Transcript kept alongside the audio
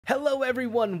Hello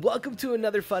everyone, welcome to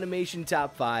another Funimation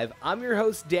Top 5. I'm your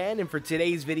host Dan, and for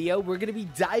today's video, we're going to be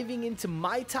diving into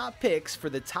my top picks for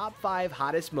the top 5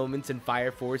 hottest moments in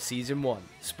Fire Force Season 1.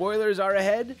 Spoilers are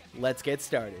ahead, let's get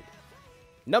started.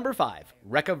 Number 5,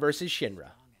 Rekka vs Shinra.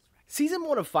 Season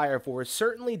 1 of Fire Force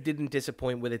certainly didn't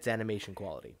disappoint with its animation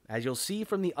quality. As you'll see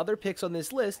from the other picks on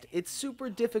this list, it's super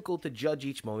difficult to judge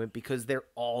each moment because they're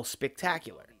all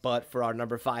spectacular. But for our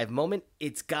number 5 moment,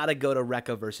 it's gotta go to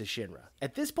Rekka vs Shinra.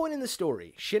 At this point in the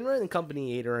story, Shinra and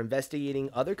Company 8 are investigating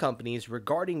other companies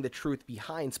regarding the truth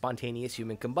behind spontaneous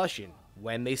human combustion,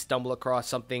 when they stumble across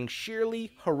something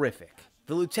sheerly horrific.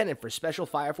 The lieutenant for Special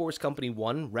Fire Force Company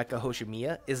 1, Rekka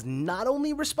Hoshimiya, is not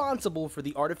only responsible for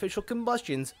the artificial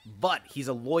combustions, but he's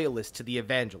a loyalist to the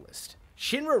evangelist.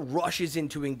 Shinra rushes in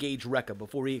to engage Rekka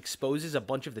before he exposes a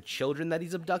bunch of the children that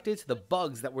he's abducted to the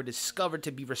bugs that were discovered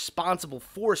to be responsible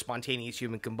for spontaneous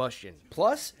human combustion.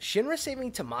 Plus, Shinra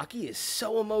saving Maki is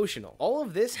so emotional. All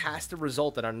of this has to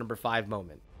result in our number 5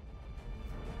 moment.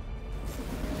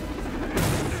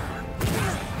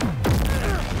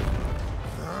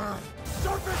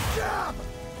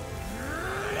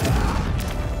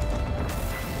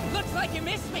 Looks like you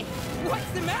missed me. What's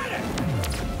the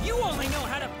matter? You only know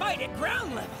how to fight at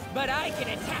ground level, but I can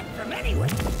attack from anywhere.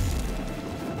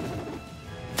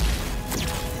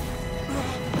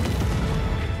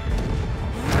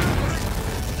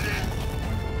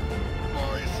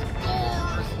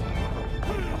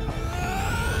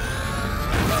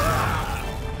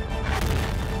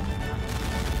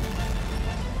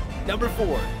 Number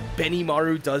 4,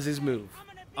 Benimaru does his move.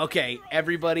 Okay,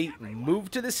 everybody, move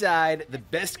to the side. The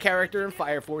best character in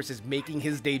Fire Force is making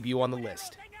his debut on the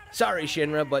list. Sorry,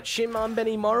 Shinra, but Shinmon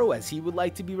Benimaru, as he would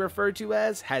like to be referred to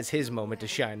as, has his moment to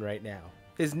shine right now.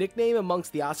 His nickname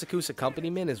amongst the Asakusa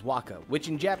companymen is Waka, which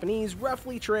in Japanese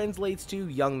roughly translates to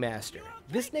Young Master.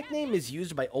 This nickname is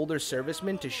used by older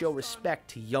servicemen to show respect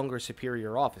to younger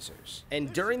superior officers.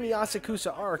 And during the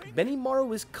Asakusa arc,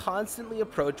 Benimaru is constantly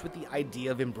approached with the idea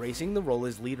of embracing the role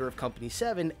as leader of Company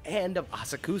 7 and of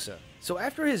Asakusa. So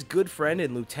after his good friend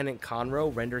and Lieutenant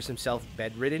Conroe renders himself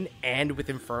bedridden and with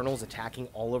infernals attacking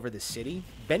all over the city,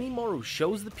 Benimaru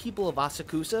shows the people of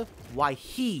Asakusa why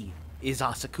he is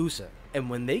Asakusa. And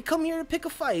when they come here to pick a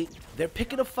fight, they're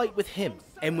picking a fight with him.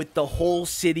 And with the whole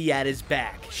city at his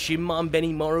back, Shinmon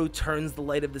Benimaru turns the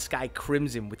light of the sky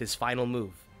crimson with his final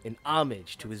move, in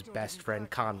homage to his best friend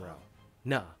Conroe.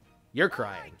 Nah, you're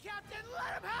crying. Captain,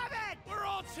 let him have it! We're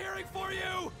all cheering for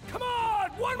you! Come on,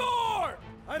 one more!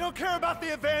 I don't care about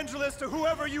the evangelist or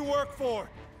whoever you work for.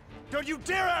 Don't you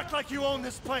dare act like you own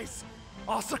this place.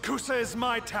 Asakusa is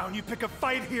my town. You pick a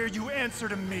fight here, you answer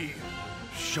to me.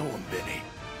 Show him, Benny.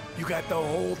 You got the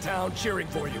whole town cheering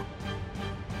for you.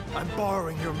 I'm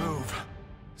borrowing your move.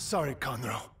 Sorry,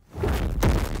 Conroe.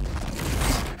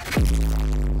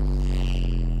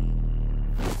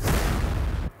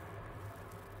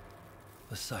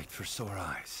 A sight for sore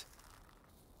eyes.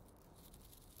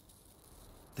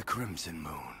 The Crimson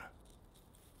Moon.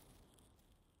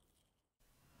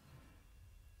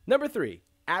 Number 3,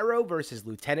 Arrow vs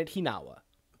Lieutenant Hinawa.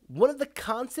 One of the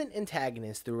constant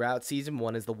antagonists throughout Season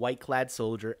 1 is the White-Clad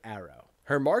soldier Arrow.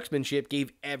 Her marksmanship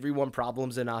gave everyone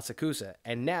problems in Asakusa,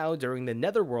 and now, during the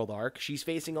Netherworld arc, she's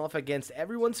facing off against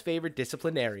everyone's favorite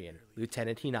disciplinarian,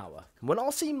 Lieutenant Hinawa. When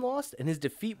all seemed lost and his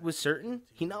defeat was certain,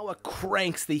 Hinawa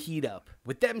cranks the heat up.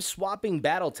 With them swapping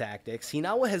battle tactics,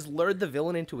 Hinawa has lured the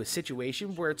villain into a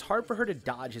situation where it's hard for her to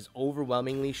dodge his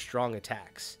overwhelmingly strong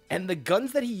attacks. And the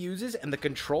guns that he uses and the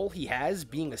control he has,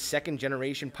 being a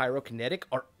second-generation pyrokinetic,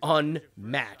 are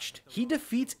unmatched. He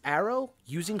defeats Arrow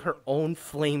using her own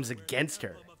flames against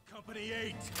her. Company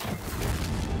 8.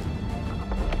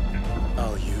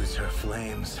 I'll use her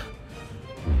flames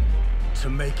to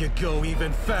make it go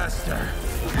even faster.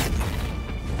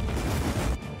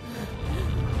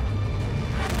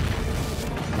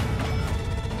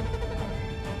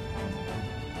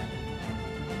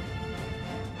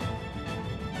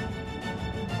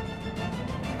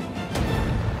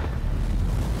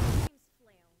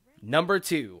 Number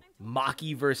 2,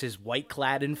 Maki vs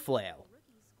White-Clad and Flail.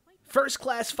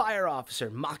 First-class fire officer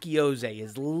Maki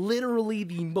is literally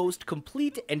the most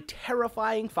complete and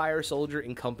terrifying fire soldier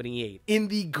in Company 8, in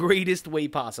the greatest way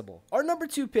possible. Our number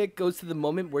 2 pick goes to the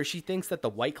moment where she thinks that the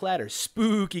White-Clad are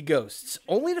spooky ghosts,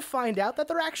 only to find out that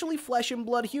they're actually flesh and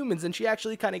blood humans, and she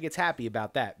actually kind of gets happy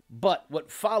about that. But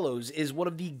what follows is one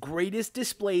of the greatest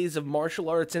displays of martial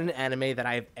arts in an anime that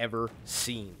I have ever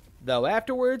seen. Though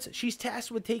afterwards, she's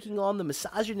tasked with taking on the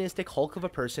misogynistic hulk of a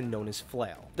person known as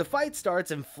Flail. The fight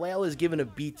starts and Flail is given a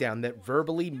beatdown that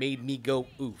verbally made me go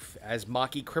oof, as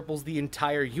Maki cripples the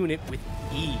entire unit with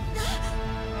ease.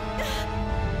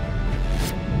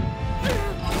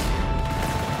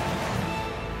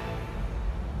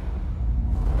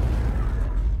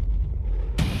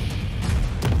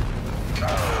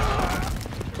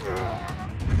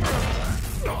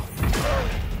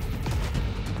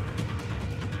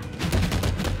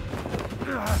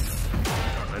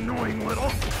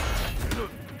 little.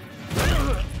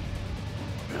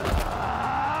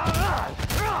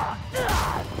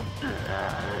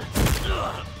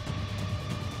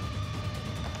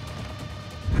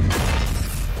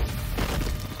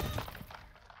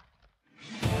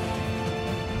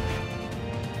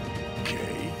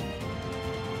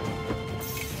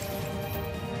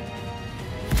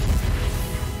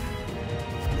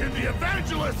 In the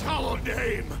Evangelist's hollow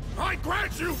name, I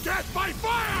grant you death by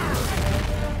fire!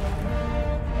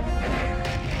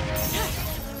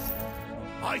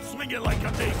 I swing it like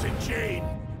a mason chain,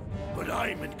 but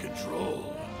I'm in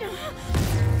control.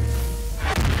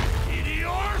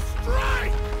 Meteor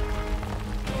strike!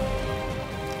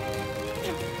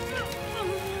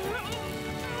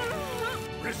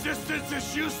 Resistance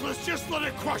is useless, just let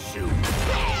it crush you!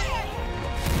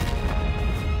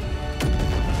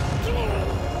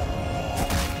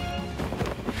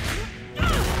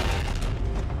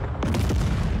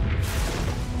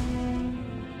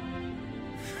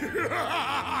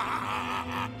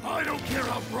 I don't care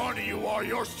how brawny you are,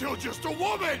 you're still just a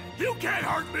woman! You can't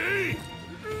hurt me!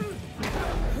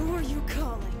 Who are you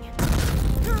calling?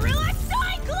 Gorilla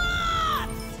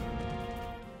Cyclops!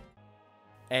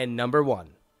 And number 1,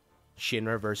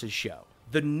 Shinra vs. Sho.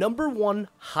 The number 1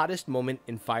 hottest moment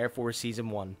in Fire Force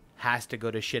Season 1 has to go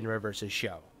to Shinra vs.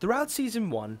 Sho. Throughout Season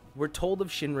 1, we're told of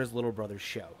Shinra's little brother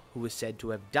Sho, who was said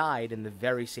to have died in the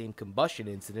very same combustion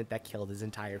incident that killed his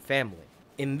entire family.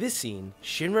 In this scene,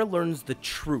 Shinra learns the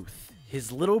truth.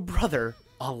 His little brother,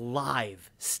 alive,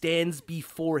 stands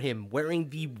before him wearing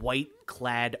the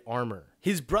White-Clad armor.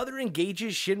 His brother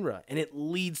engages Shinra, and it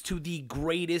leads to the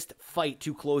greatest fight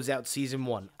to close out Season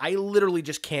 1. I literally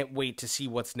just can't wait to see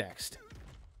what's next.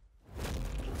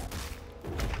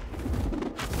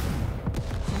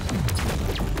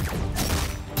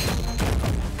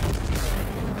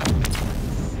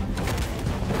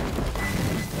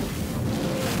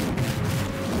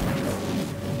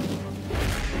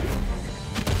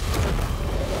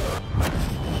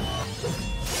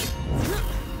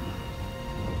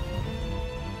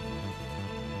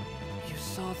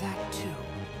 Saw that too.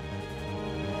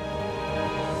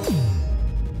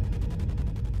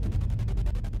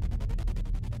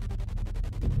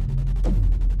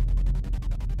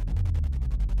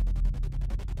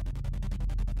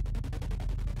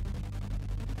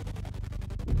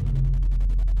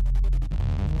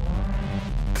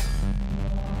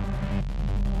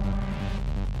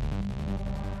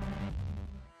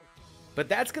 But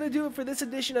that's going to do it for this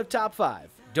edition of Top 5.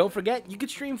 Don't forget, you can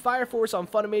stream Fire Force on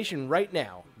Funimation right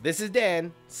now. This is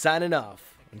Dan, signing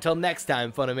off. Until next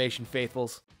time, Funimation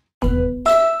faithfuls.